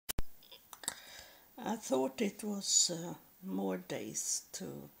I thought it was more days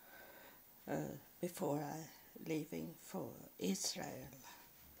to before I leaving for Israel,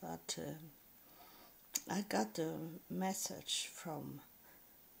 but I got a message from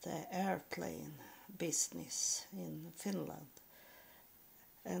the airplane business in Finland,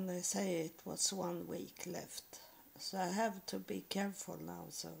 and they say it was 1 week left. So I have to be careful now,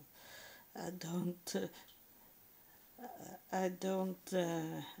 so I don't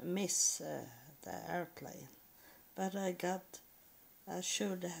miss the airplane. But I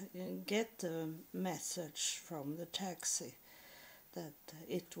should get a message from the taxi that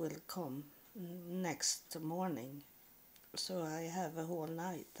it will come next morning. So I have a whole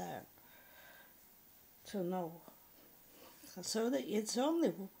night there to know. So it's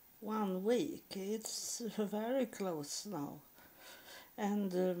only 1 week. It's very close now.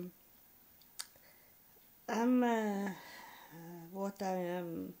 And what I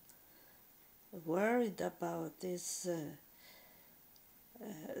am worried about is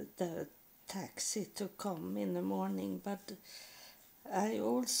the taxi to come in the morning, but I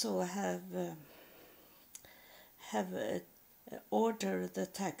also have ordered the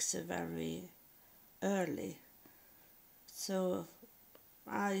taxi very early, so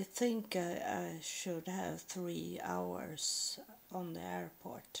I think I should have 3 hours on the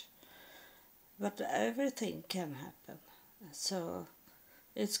airport, but everything can happen, so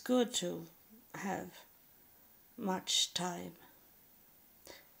it's good to have much time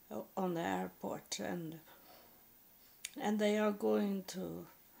on the airport, and they are going to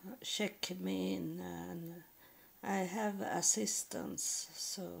check me in, and I have assistants,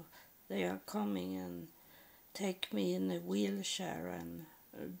 so they are coming and take me in a wheelchair and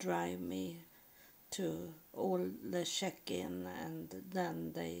drive me to all the check-in, and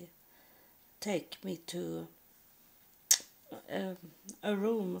then they take me to a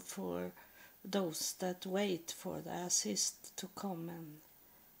room for those that wait for the assist to come and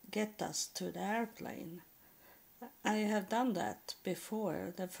get us to the airplane. I have done that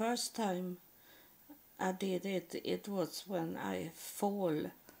before. The first time I did it, it was when I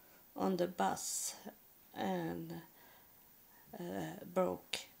fall on the bus and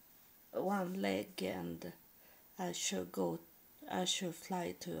broke one leg, and I should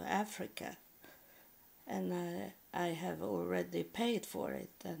fly to Africa, and I have already paid for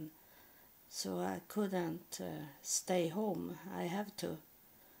it, and so I couldn't stay home. I have to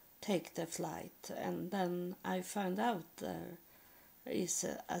take the flight, and then I found out there is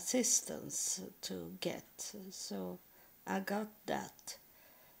assistance to get, so I got that,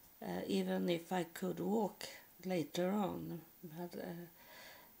 even if I could walk later on, but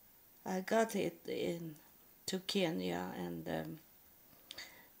I got it in to Kenya, and then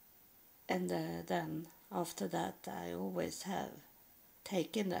after that I always have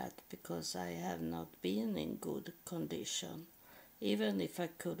taken that because I have not been in good condition. Even if I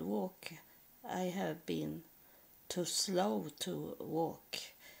could walk, I have been too slow to walk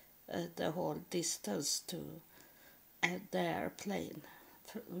the whole distance to the airplane,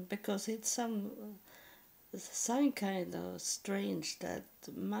 because it's some kind of strange that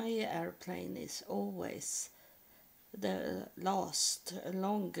my airplane is always the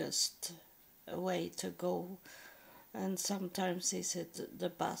longest way to go, and sometimes is it the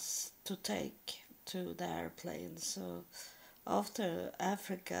bus to take to the airplane. So after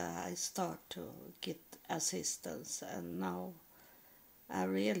Africa I start to get assistance, and now I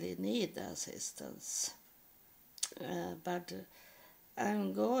really need assistance, but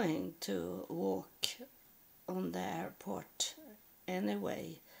I'm going to walk on the airport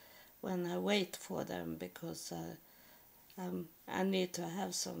anyway when I wait for them, because I need to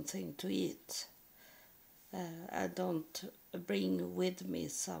have something to eat. I don't bring with me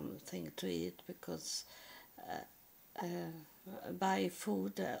something to eat because buy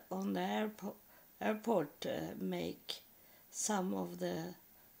food on the airport make some of the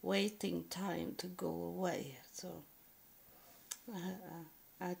waiting time to go away. So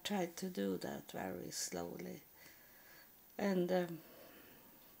I try to do that very slowly, and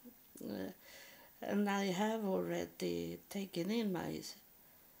I have already taken in my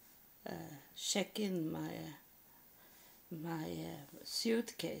check in my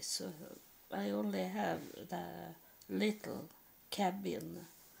suitcase. So I only have the little cabin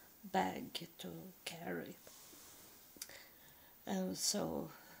bag to carry, and so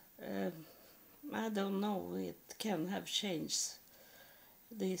I don't know, it can have changed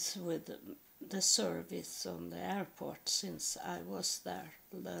this with the service on the airport since I was there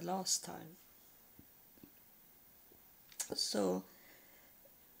the last time. So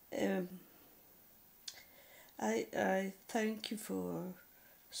I thank you for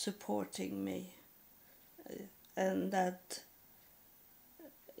supporting me and that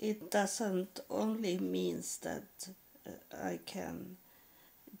it doesn't only means that I can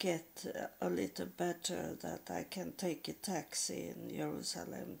get a little better, that I can take a taxi in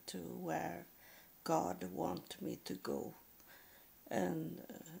Jerusalem to where God wants me to go. And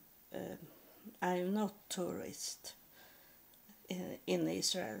I'm not tourist in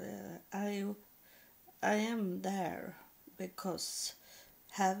Israel. I am there because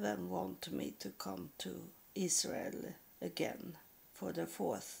heaven wants me to come to Israel again for the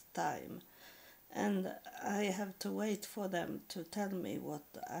fourth time. And I have to wait for them to tell me what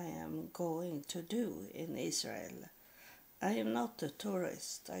I am going to do in Israel. I am not a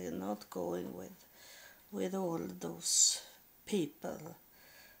tourist. I am not going with all those people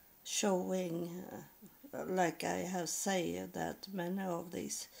showing, like I have said, that many of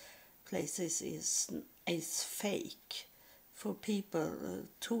these places is fake for people,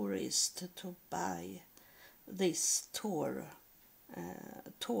 tourists, to buy this tours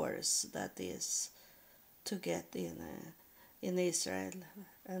that is to get in Israel,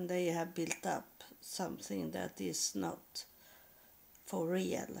 and they have built up something that is not for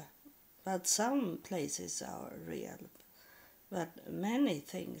real. But some places are real, but many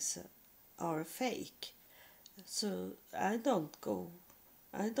things are fake. So I don't go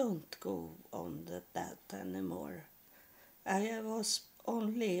on that anymore. I was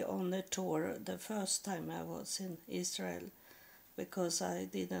only on a tour the first time I was in Israel, because I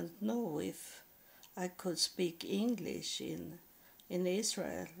didn't know if I could speak English in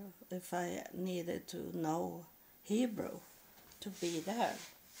Israel, if I needed to know Hebrew to be there.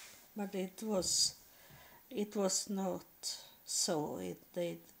 But it was not so.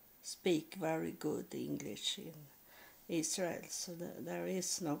 They speak very good English in Israel, so there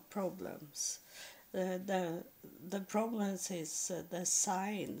is no problems. The problems is the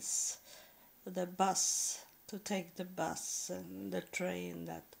signs, the bus, to take the bus and the train,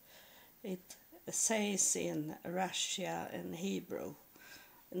 that it says in Russia and Hebrew,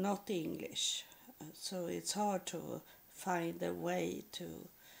 not English. So it's hard to find a way to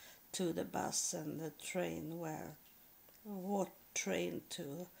the bus and the train, what train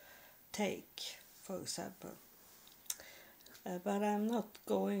to take, for example. But I'm not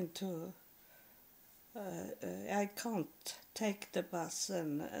going to. I can't take the bus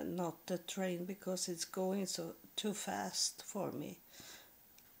and not the train, because it's going so too fast for me.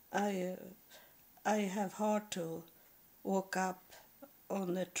 I have hard to walk up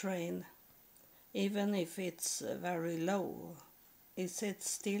on the train, even if it's very low. Is it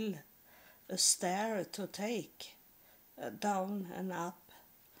still a stair to take, down and up?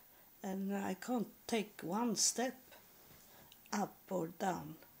 And I can't take one step up or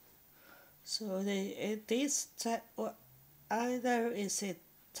down. So it is either is it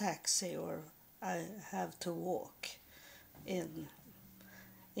taxi or I have to walk in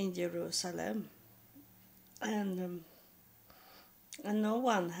Jerusalem, and no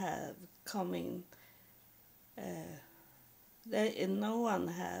one have coming. No one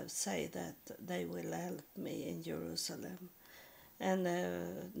have say that they will help me in Jerusalem, and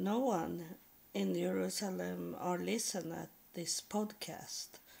no one in Jerusalem or listen at this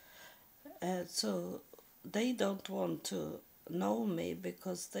podcast. So they don't want to know me,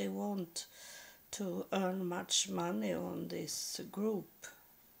 because they want to earn much money on this group,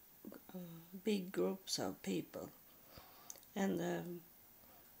 big groups of people. And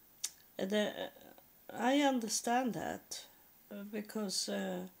I understand that, because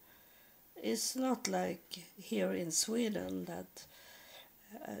it's not like here in Sweden that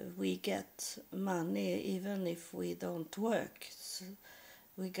we get money even if we don't work. So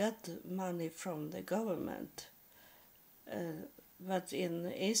we get money from the government, but in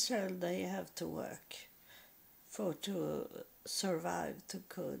Israel they have to work to survive, to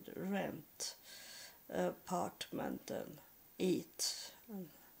could rent an apartment and eat and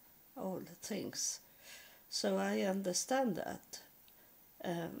all the things. So I understand that,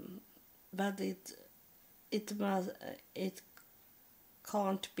 but it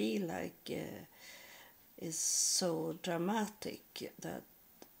can't be like is so dramatic that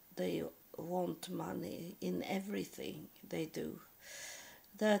they want money in everything they do.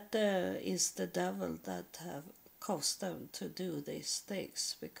 That is the devil that have caused them to do these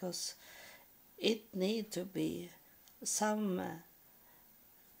things, because it need to be some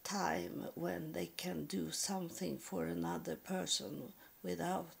time when they can do something for another person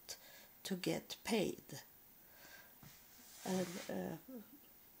without to get paid.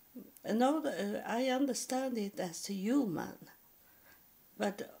 And I understand it as a human,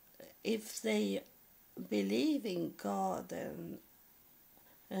 but if they believe in God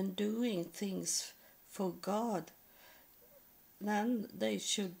and doing things for God, then they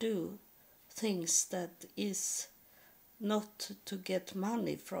should do things that is not to get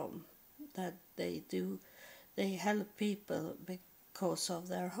money from, that they help people because of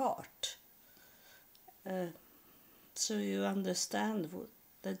their heart. So you understand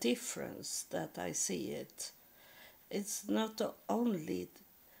the difference that I see it. It's not only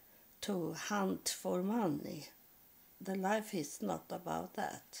to hunt for money. The life is not about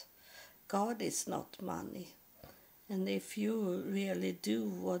that. God is not money. And if you really do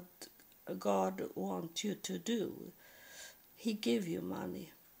what God wants you to do, He give you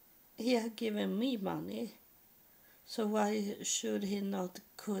money. He has given me money. So why should He not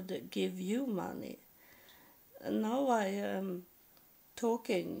could give you money? Now I am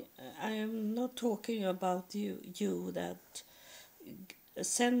not talking about you that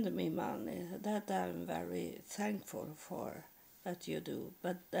send me money. That I'm very thankful for that you do.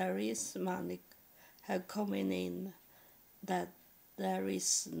 But there is money have coming in that there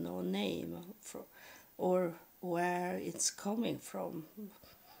is no name for, or where it's coming from.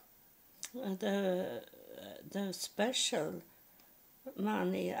 The special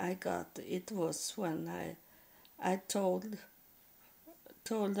money I got, it was when I told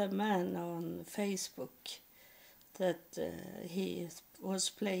a man on Facebook that he was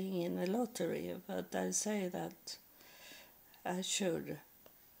playing in a lottery, but I say that I should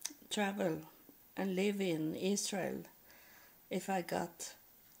travel and live in Israel if I got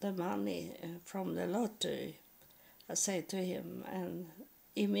the money from the lottery. I say to him, and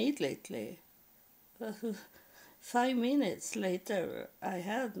immediately, 5 minutes later, I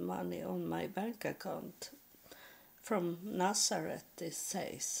had money on my bank account from Nazareth, it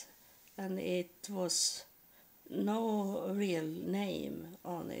says, and it was no real name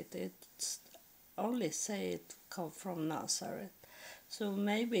on it. It only say it come from Nazareth. So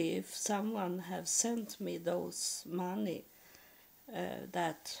maybe if someone have sent me those money,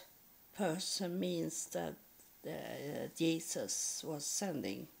 that person means that Jesus was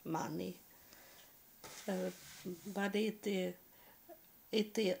sending money. But it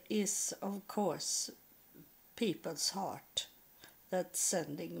is, of course, people's heart that's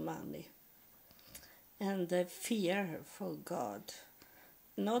sending money. And the fear for God.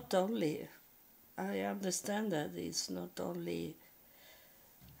 Not only, I understand that it's not only,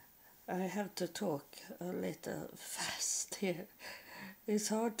 I have to talk a little fast here. It's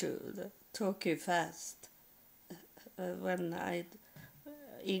hard to talk fast when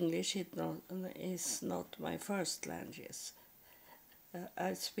English is not my first language.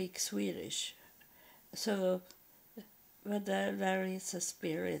 I speak Swedish. So, but there is a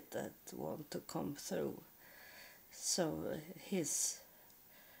spirit that want to come through. So he's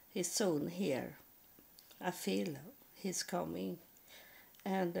soon here. I feel he's coming,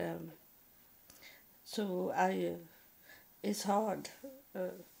 and so it's hard.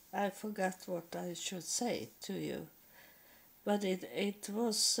 I forgot what I should say to you, but it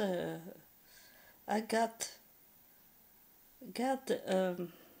was I got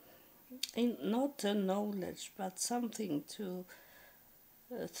not a knowledge, but something to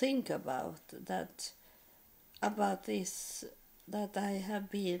think about this, that I have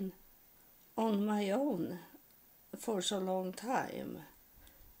been on my own for so long time,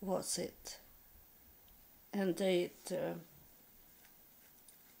 was it? And it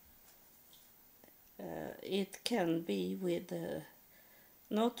can be with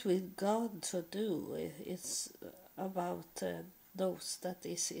not with God to do. It's about those that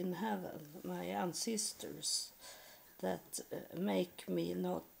is in heaven, my ancestors, that make me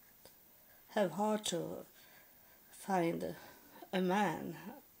not have hard to find a man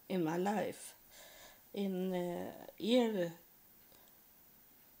in my life. In year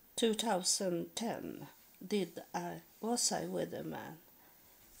 2010 was I with a man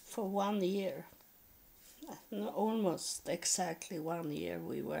for 1 year. Almost exactly 1 year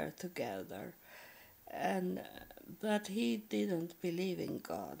we were together, but he didn't believe in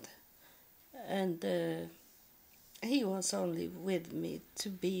God, and he was only with me to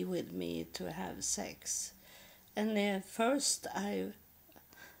be with me to have sex. And first I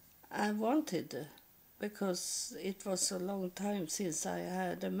wanted, because it was a long time since I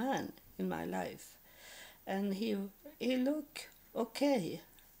had a man in my life, and he looked okay.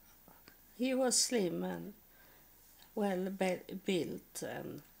 He was slim and well built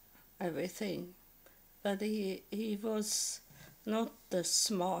and everything, but he was not the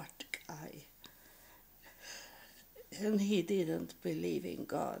smart guy, and he didn't believe in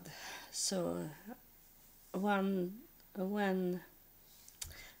God. So when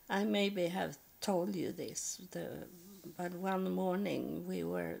I maybe have told you this, but one morning we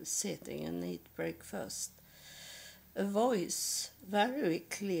were sitting and eat breakfast. A voice, very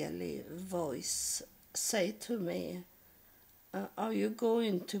clearly voice, say to me, are you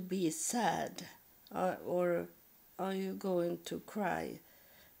going to be sad, or are you going to cry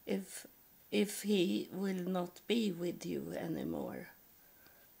if he will not be with you anymore?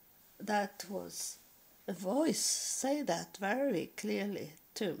 That was a voice say that very clearly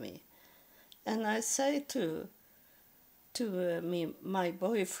to me. And I say to my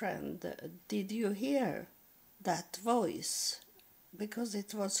boyfriend, did you hear that voice? Because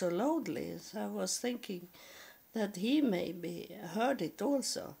it was so loudly, so I was thinking that he maybe heard it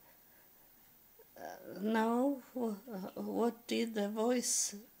also. No, what did the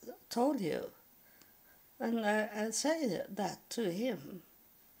voice told you? And I say that to him.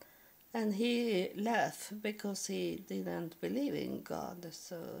 And he laughed because he didn't believe in God.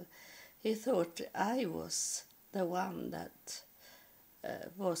 So he thought I was the one that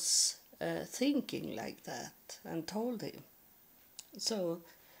was thinking like that and told him. So,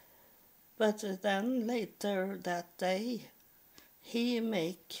 but then later that day, he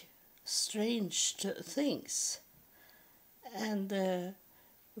make strange things, and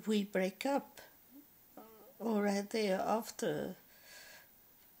we break up already after.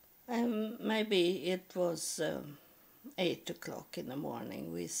 Maybe it was 8 o'clock in the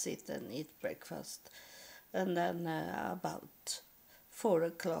morning. We sit and eat breakfast, and then about 4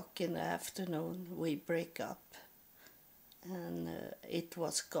 o'clock in the afternoon we break up, and it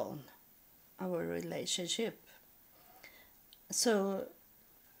was gone, our relationship. So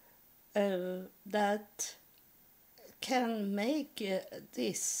that can make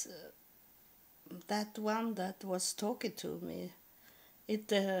this that one that was talking to me,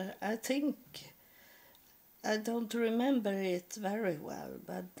 it I think, I don't remember it very well,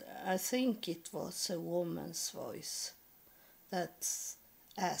 but I think it was a woman's voice that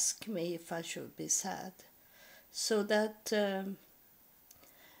asked me if I should be sad. So that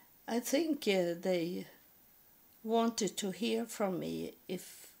I think they wanted to hear from me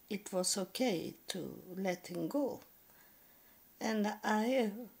if it was okay to let him go. And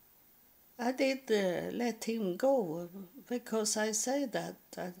I did let him go because I say that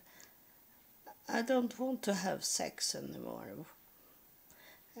I don't want to have sex anymore.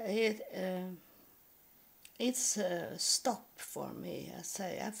 It's a stop for me.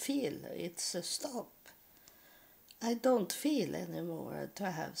 I feel it's a stop. I don't feel anymore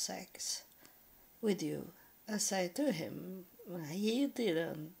to have sex with you. I say to him, he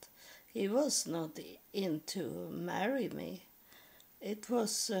didn't. He was not into marry me. It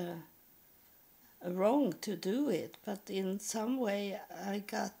was wrong to do it, but in some way I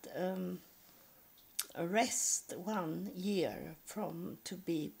got a rest 1 year from to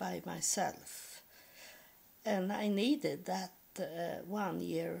be by myself, and I needed that 1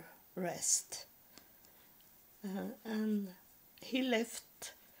 year rest. And he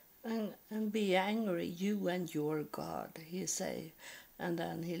left and be angry, you and your God, he say, and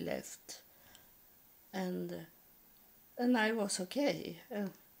then he left, and I was okay.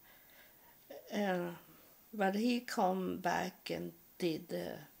 But he come back and did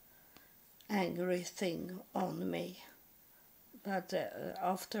the angry thing on me. But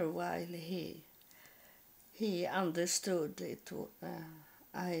after a while he understood it.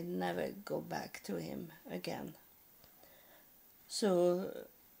 I never go back to him again. So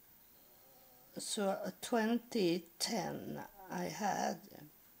 2010 I had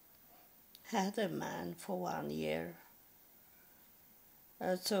a man for 1 year.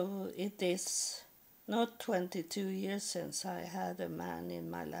 So it is not 22 years since I had a man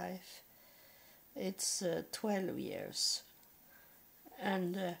in my life. It's 12 years.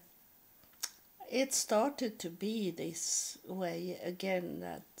 And it started to be this way again,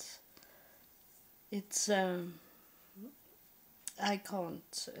 that it's I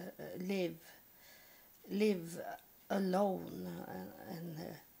can't live alone,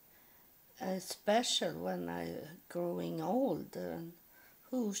 and especially when I'm growing old, and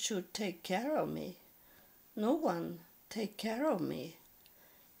who should take care of me? No one take care of me.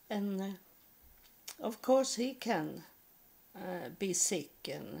 And of course he can be sick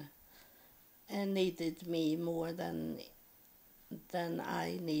and needed me more than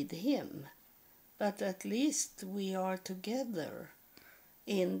I need him. But at least we are together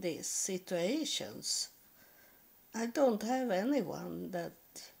in these situations. I don't have anyone that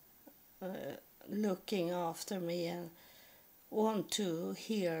looking after me and want to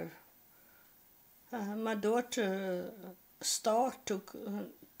hear. My daughter start to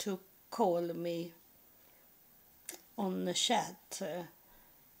call me on the chat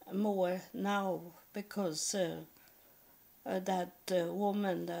more now, because that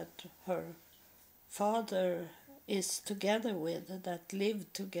woman that her father is together with, that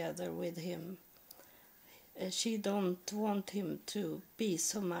lived together with him, she don't want him to be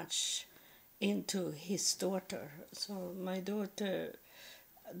so much into his daughter. So my daughter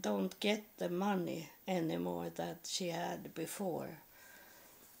don't get the money anymore that she had before.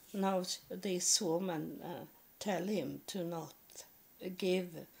 Now this woman tell him to not give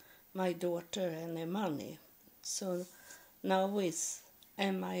my daughter any money. So now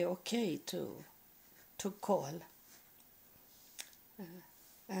am I okay to call?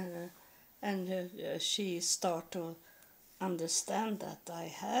 She start to understand that I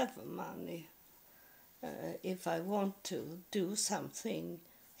have money if I want to do something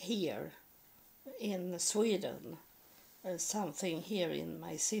here in Sweden, something here in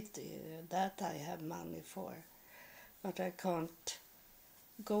my city, that I have money for. But I can't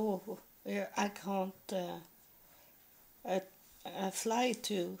go, I can't fly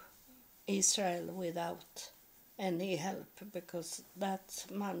to Israel without any help, because that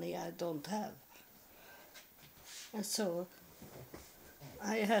money I don't have. And so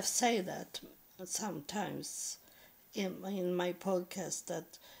I have said that sometimes in my podcast,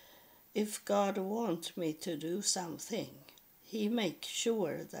 that if God wants me to do something, he makes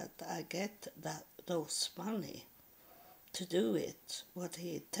sure that I get those money to do it, what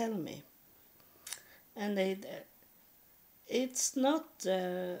he tell me. And it's not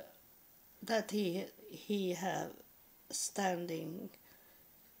that he have standing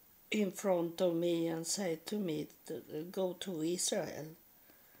in front of me and say to me to go to Israel.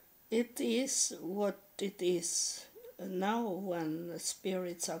 It is what it is now when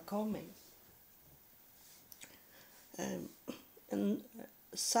spirits are coming. And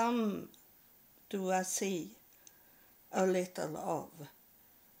some do I see a little of,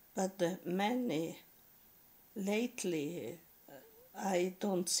 but the many lately I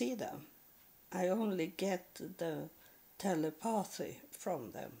don't see them. I only get the telepathy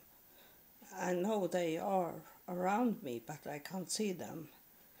from them. I know they are around me, but I can't see them.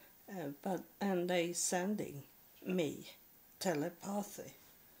 And they sending me telepathy.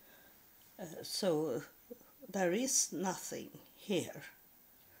 So there is nothing here.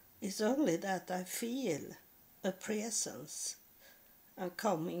 It's only that I feel a presence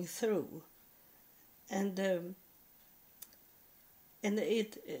coming through, and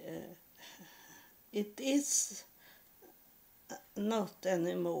it is not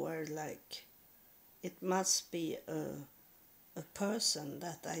anymore like it must be a person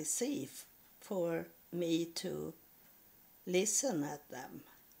that I see for me to listen at them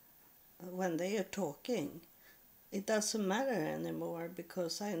when they are talking. It doesn't matter anymore,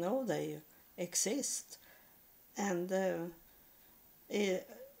 because I know they exist. And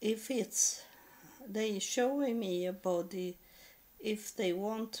if it's they showing me a body, if they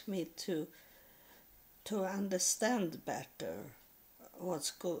want me to understand better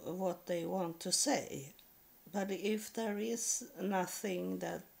what they want to say. But if there is nothing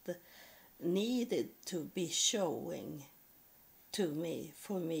that needed to be showing to me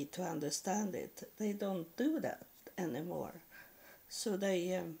for me to understand it, they don't do that anymore. So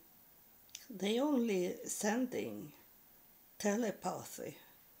they only sending telepathy,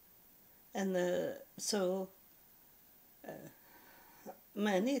 and so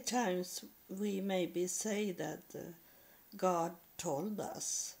many times we maybe say that God told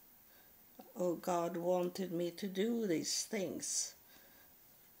us, or God wanted me to do these things,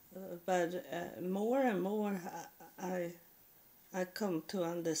 but more and more I come to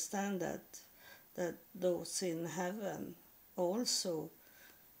understand that those in heaven also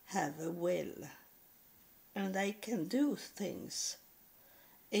have a will, and they can do things.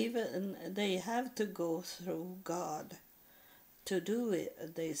 Even they have to go through God to do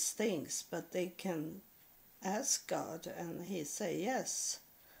these things, but they can ask God and he say yes,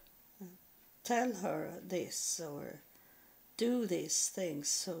 tell her this or do these things,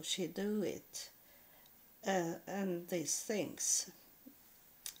 so she do it, and these things.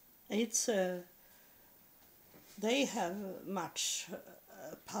 It's they have much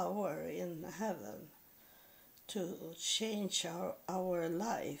power in heaven to change our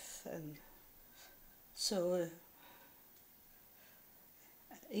life, and so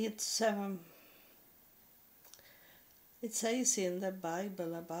it says in the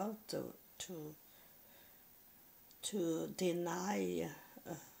Bible about to deny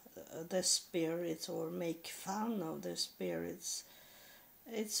the spirits or make fun of the spirits.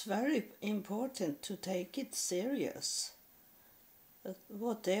 It's very important to take it serious,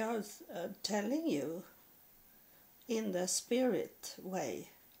 what they are telling you in the spirit way,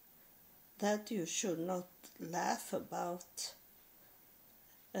 that you should not laugh about.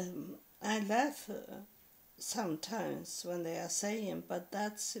 I laugh sometimes when they are saying, but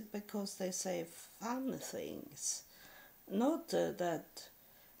that's because they say fun things. Not that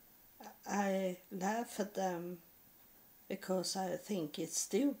I laugh at them because I think it's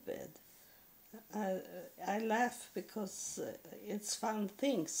stupid. I laugh because it's fun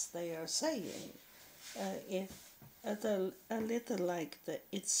things they are saying. A little like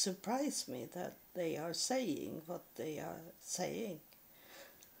it surprised me that they are saying what they are saying.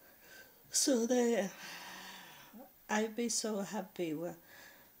 So I'd be so happy when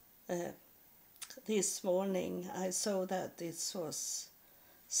this morning I saw that this was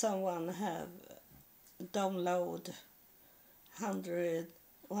someone have download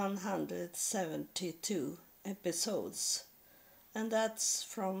 172 episodes, and that's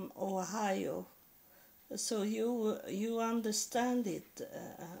from Ohio. So you understand it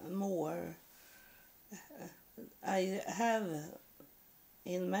more. I have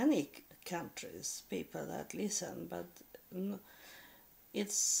in many countries people that listen, but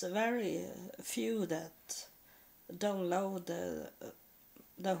it's very few that download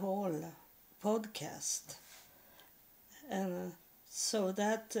the whole podcast, and so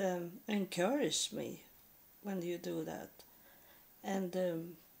that encouraged me when you do that. And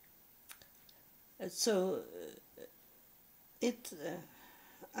so it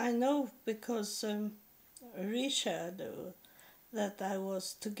I know because Richard that I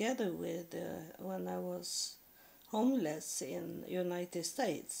was together with when I was homeless in United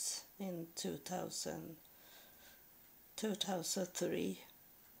States in 2003,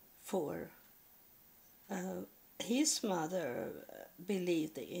 4. His mother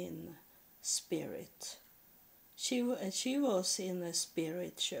believed in spirit. She was in a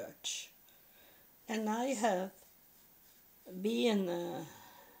spirit church, and I have been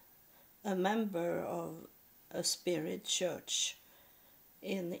a member of a spirit church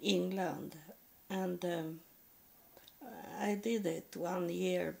in England, and I did it 1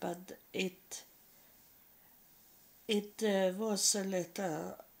 year, but it was a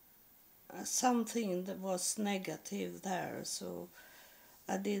little something that was negative there, so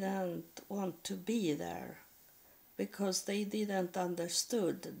I didn't want to be there because they didn't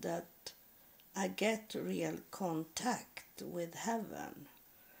understood that I get real contact with heaven.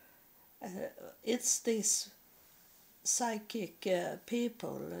 It's these psychic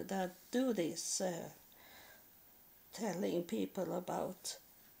people that do this, telling people about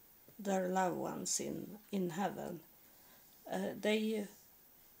their loved ones in heaven.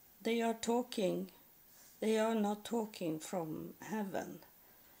 They are talking. They are not talking from heaven.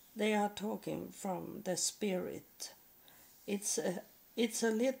 They are talking from the spirit. It's a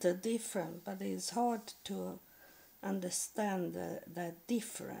little different, but it's hard to understand the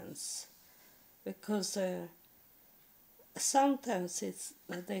difference, because sometimes it's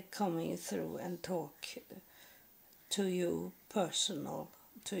they're coming through and talk to you, personal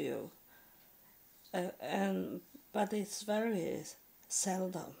to you, but it's very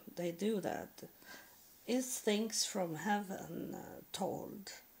seldom they do that. It's things from heaven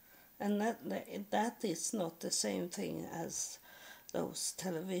told, and that is not the same thing as those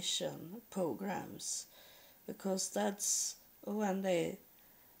television programs, because that's when they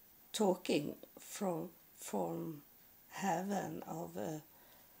talking from heaven of a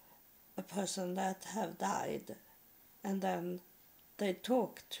person that have died, and then they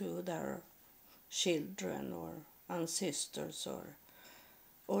talk to their children or ancestors,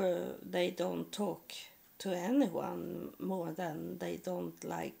 or they don't talk to anyone more than they don't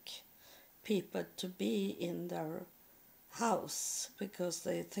like people to be in their house, because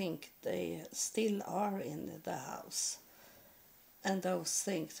they think they still are in the house, and those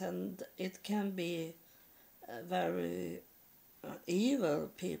things. And it can be very evil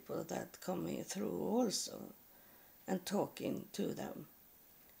people that coming through also and talking to them.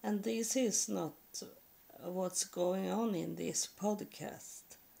 And this is not what's going on in this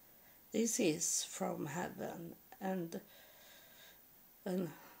podcast. This is from heaven, and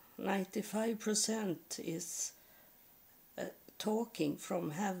 95% is talking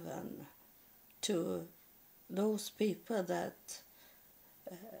from heaven to those people that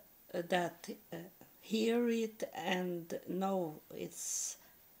hear it and know it's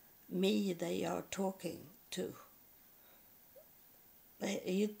me they are talking to.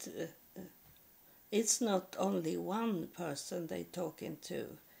 It's not only one person they talking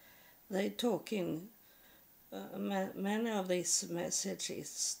to. They talking many of these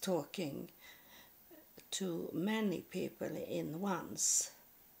messages talking to many people in once.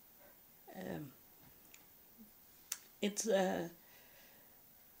 It's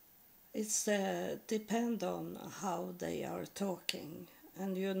It's depend on how they are talking,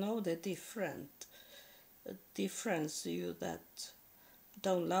 and you know the difference you that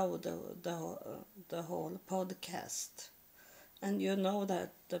download the whole podcast, and you know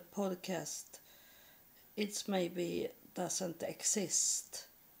that the podcast it's maybe doesn't exist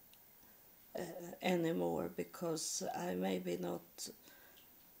anymore because I maybe not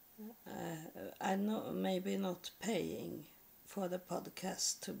I know maybe not paying for the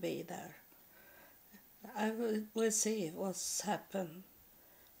podcast to be there. I will see what's happened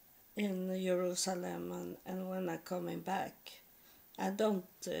in Jerusalem, and when I'm coming back. I don't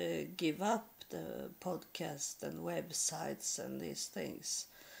give up the podcast and websites and these things,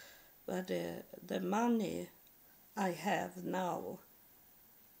 but the money I have now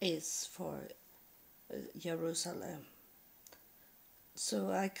is for Jerusalem,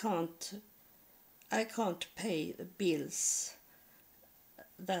 so I can't pay the bills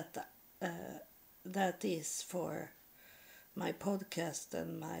that that is for my podcast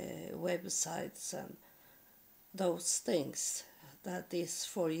and my websites and those things that is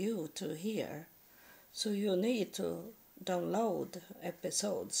for you to hear. So you need to download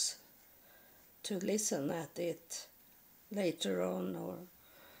episodes to listen at it later on or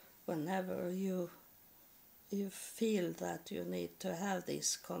whenever you feel that you need to have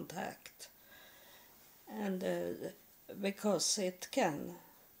this contact. And because it can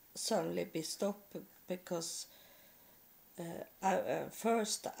suddenly be stopped because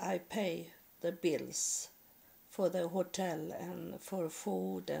first I pay the bills for the hotel and for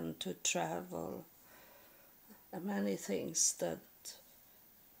food and to travel, and many things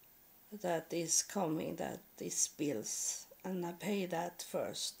that is coming, that is bills, and I pay that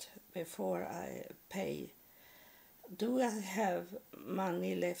first before I pay. Do I have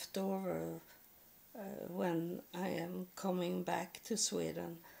money left over when I am coming back to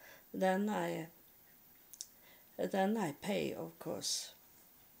Sweden? Then I pay, of course,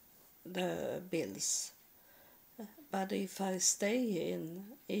 the bills. But if I stay in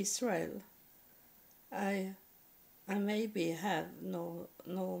Israel, I maybe have no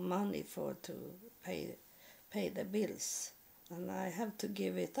money for to pay the bills, and I have to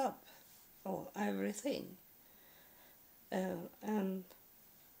give it up, or everything, and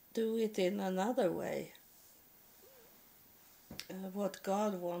do it in another way. What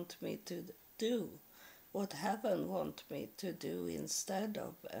God wants me to do, what heaven wants me to do instead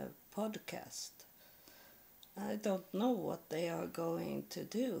of a podcast. I don't know what they are going to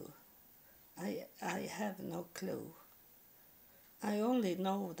do. I have no clue. I only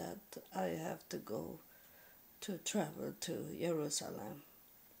know that I have to go to travel to Jerusalem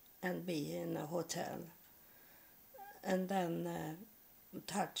and be in a hotel and then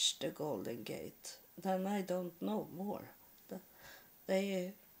touch the Golden Gate. Then I don't know more.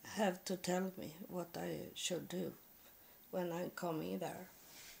 They have to tell me what I should do when I'm coming there.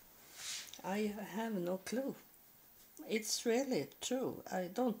 I have no clue. It's really true. I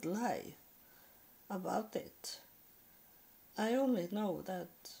don't lie about it. I only know that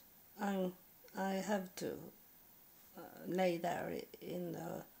I have to lay there in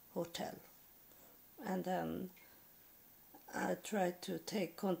the hotel, and then I try to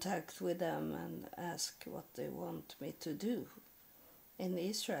take contact with them and ask what they want me to do in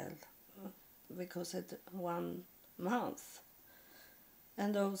Israel, because it's 1 month,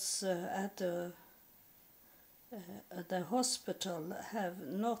 and those at the hospital have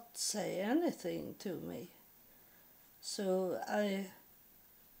not say anything to me. So I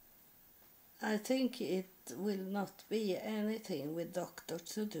think it will not be anything with doctor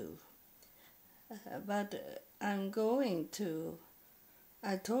to do. But I'm going to,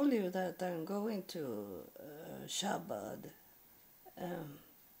 I told you that I'm going to Shabbat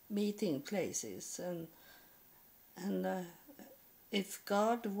meeting places, and if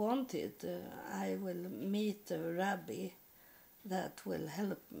God wanted, I will meet a rabbi that will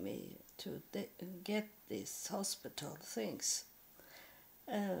help me to get these hospital things.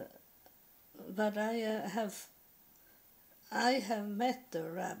 But I have met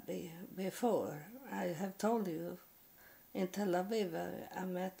the rabbi before. I have told you in Tel Aviv I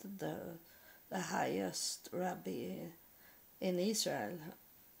met the highest rabbi in Israel,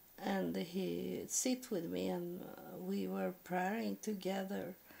 and he sit with me and we were praying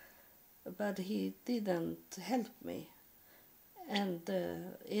together, but he didn't help me. And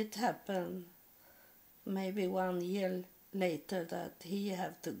it happened maybe 1 year later that he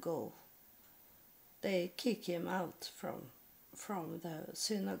had to go. They kick him out from the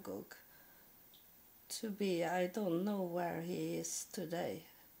synagogue to be, I don't know where he is today,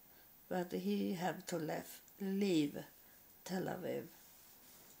 but he had to leave Tel Aviv.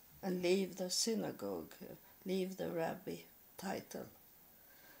 and leave the synagogue, leave the rabbi title.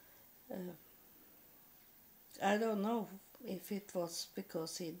 I don't know if it was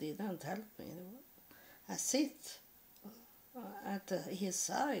because he didn't help me. I sit at his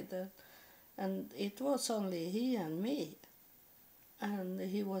side, and it was only he and me, and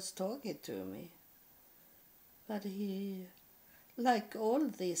he was talking to me. But he, like all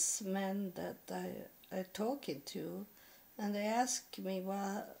these men that I talking to, and they ask me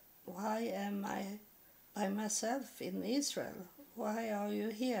why am I by myself in Israel? Why are you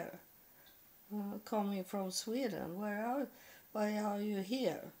here? Coming from Sweden, why are you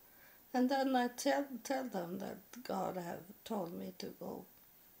here? And then I tell them that God have told me to go,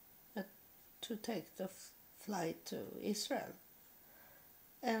 to take the flight to Israel.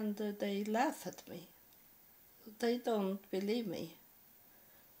 And they laugh at me. They don't believe me.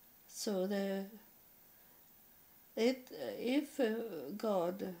 So if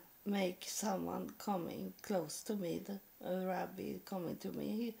God make someone coming close to me, a rabbi coming to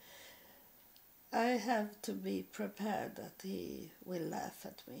me, I have to be prepared that he will laugh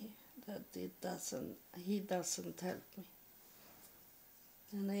at me, that he doesn't help me.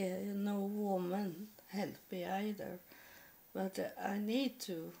 And no woman help me either. But I need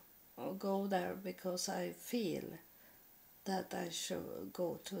to go there because I feel that I should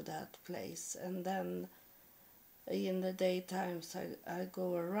go to that place. And then in the daytimes I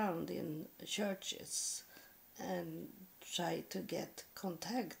go around in churches and try to get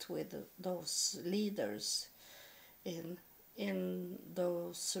contact with those leaders in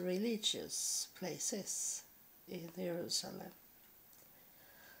those religious places in Jerusalem.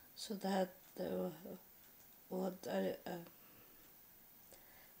 So that what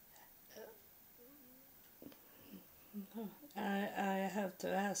I have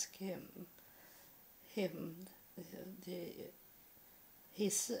to ask him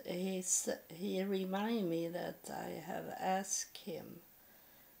he remind me that I have asked him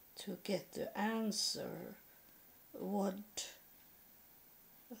to get the answer what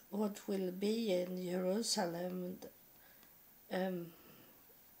will be in Jerusalem,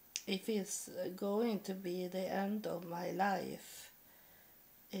 if it's going to be the end of my life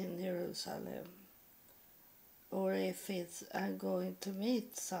in Jerusalem, or if I'm going to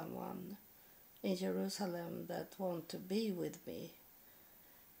meet someone in Jerusalem that want to be with me.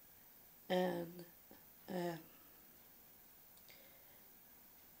 And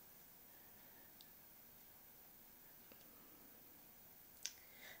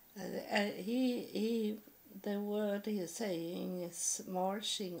the word he's saying is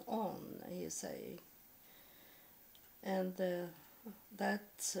marching on, he's saying. And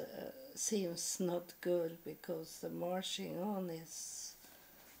that seems not good, because the marching on is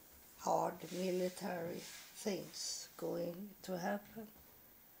hard military things going to happen.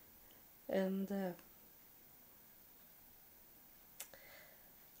 And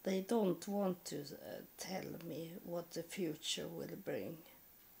they don't want to tell me what the future will bring.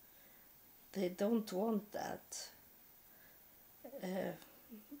 They don't want that.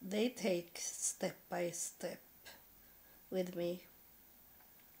 They take step by step with me.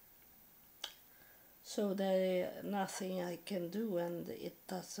 So there is nothing I can do, and it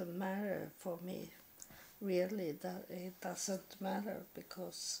doesn't matter for me. Really, that it doesn't matter,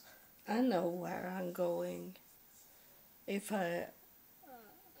 because I know where I'm going. If I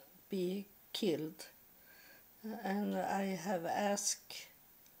be killed, and I have asked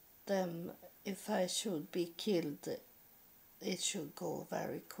them if I should be killed, it should go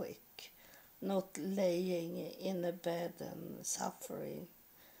very quick, not laying in a bed and suffering.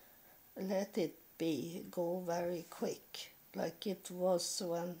 Let it go very quick, like it was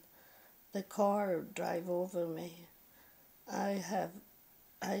when the car drive over me. I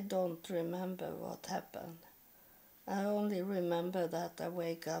don't remember what happened. I only remember that I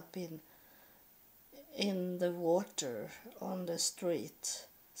wake up in the water on the street,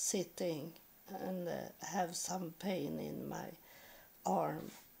 sitting, and have some pain in my arm,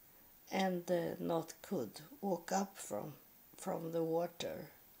 and not could walk up from the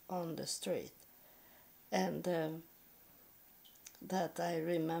water on the street. And that I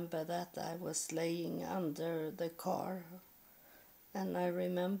remember that I was laying under the car, and I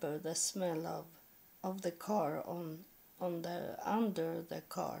remember the smell of the car under the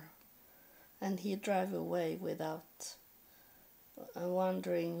car, and he drove away without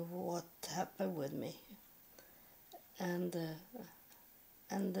wondering what happened with me. And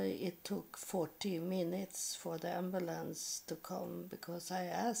it took 40 minutes for the ambulance to come, because I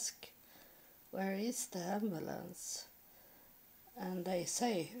asked, where is the ambulance? And they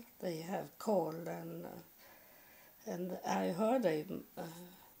say they have called, and I heard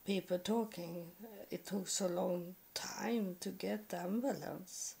people talking. It took so long time to get the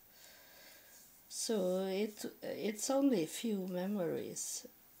ambulance. So it's only a few memories,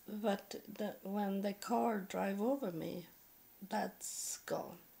 but when the car drive over me, that's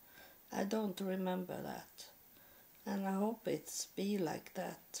gone. I don't remember that, and I hope it's be like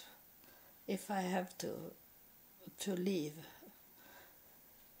that if I have to leave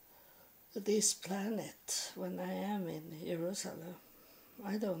this planet when I am in Jerusalem.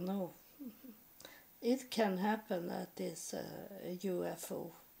 I don't know. It can happen that it's a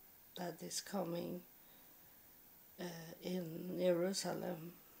UFO that is coming in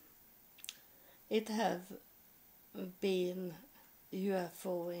Jerusalem. It have been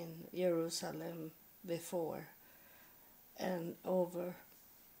UFO in Jerusalem before and over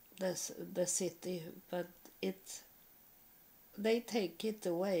the city, but they take it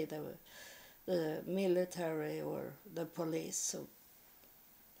away, the military or the police, so,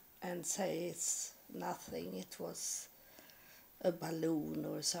 and say it's nothing, it was a balloon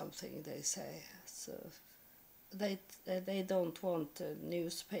or something, they say. So they don't want the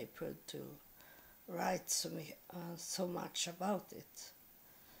newspaper to write so much about it.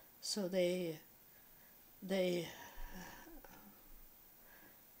 So they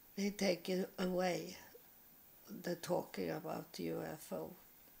take it away, the talking about UFO.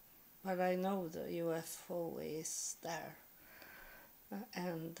 But I know the UFO is there,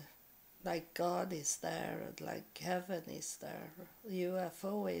 and like God is there, like heaven is there,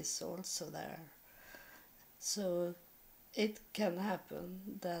 UFO is also there. So it can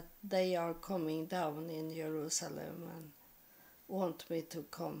happen that they are coming down in Jerusalem and want me to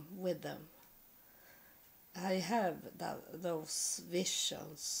come with them. I have those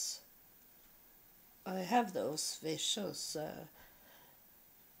visions. I have those visions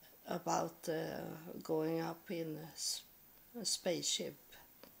about going up in a spaceship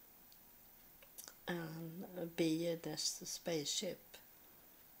and be in a spaceship.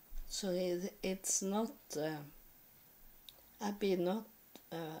 So it's not, I've been not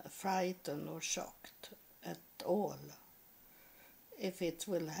frightened or shocked at all if it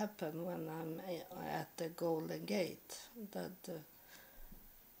will happen when I'm at the Golden Gate, that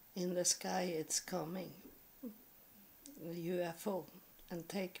in the sky it's coming, a UFO, and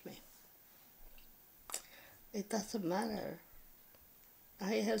take me. It doesn't matter.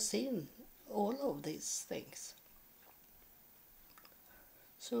 I have seen all of these things.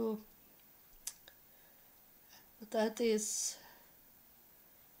 So that is,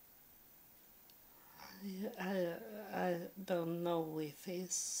 I don't know if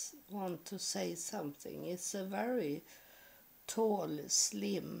he's want to say something. It's a very tall,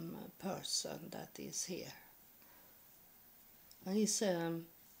 slim person that is here. He's the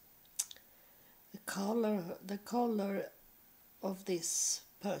color of this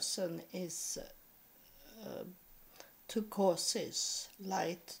person is turquoise,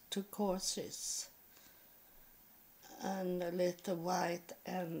 light turquoise, and a little white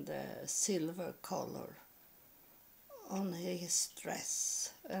and silver color on his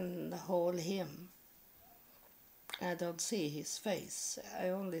dress and the whole him. I don't see his face. I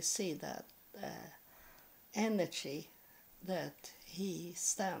only see that energy that he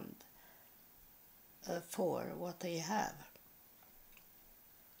stand for what he have.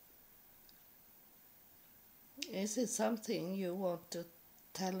 Is it something you want to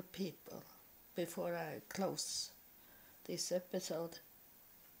tell people before I close this episode?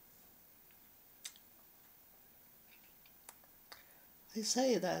 I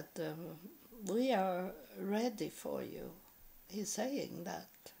say that we are ready for you. He's saying that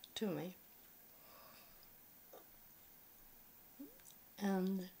to me.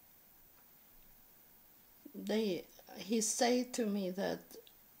 And he say to me that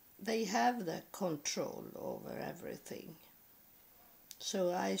they have the control over everything.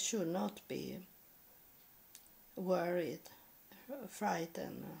 So I should not be worried,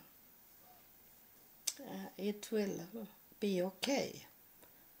 frightened. It will be okay,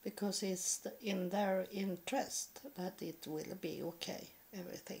 because it's in their interest that it will be okay,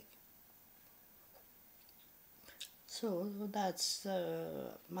 everything. So that's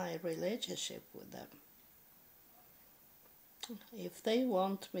my relationship with them. If they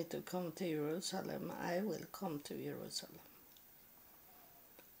want me to come to Jerusalem, I will come to Jerusalem.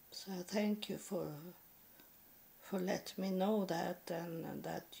 So thank you for letting me know that, and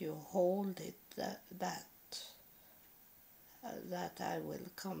that you hold it that I will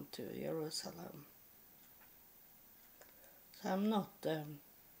come to Jerusalem. So I'm not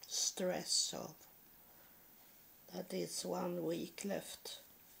stressed of that it's 1 week left.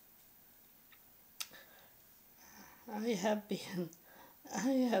 I have been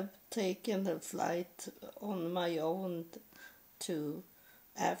I have taken a flight on my own to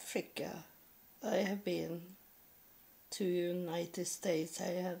Africa. I have been to United States,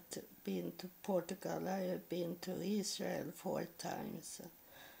 I have been to Portugal, I have been to Israel 4 times.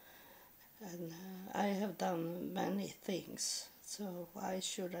 And I have done many things, so why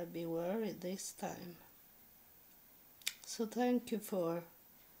should I be worried this time? So thank you for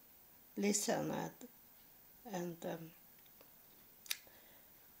listening, and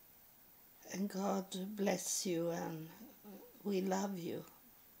God bless you, and we love you.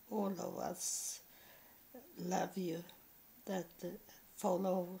 All of us love you that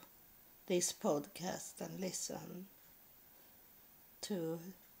follow this podcast and listen to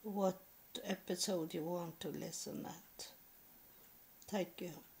what episode you want to listen at. Thank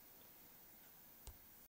you.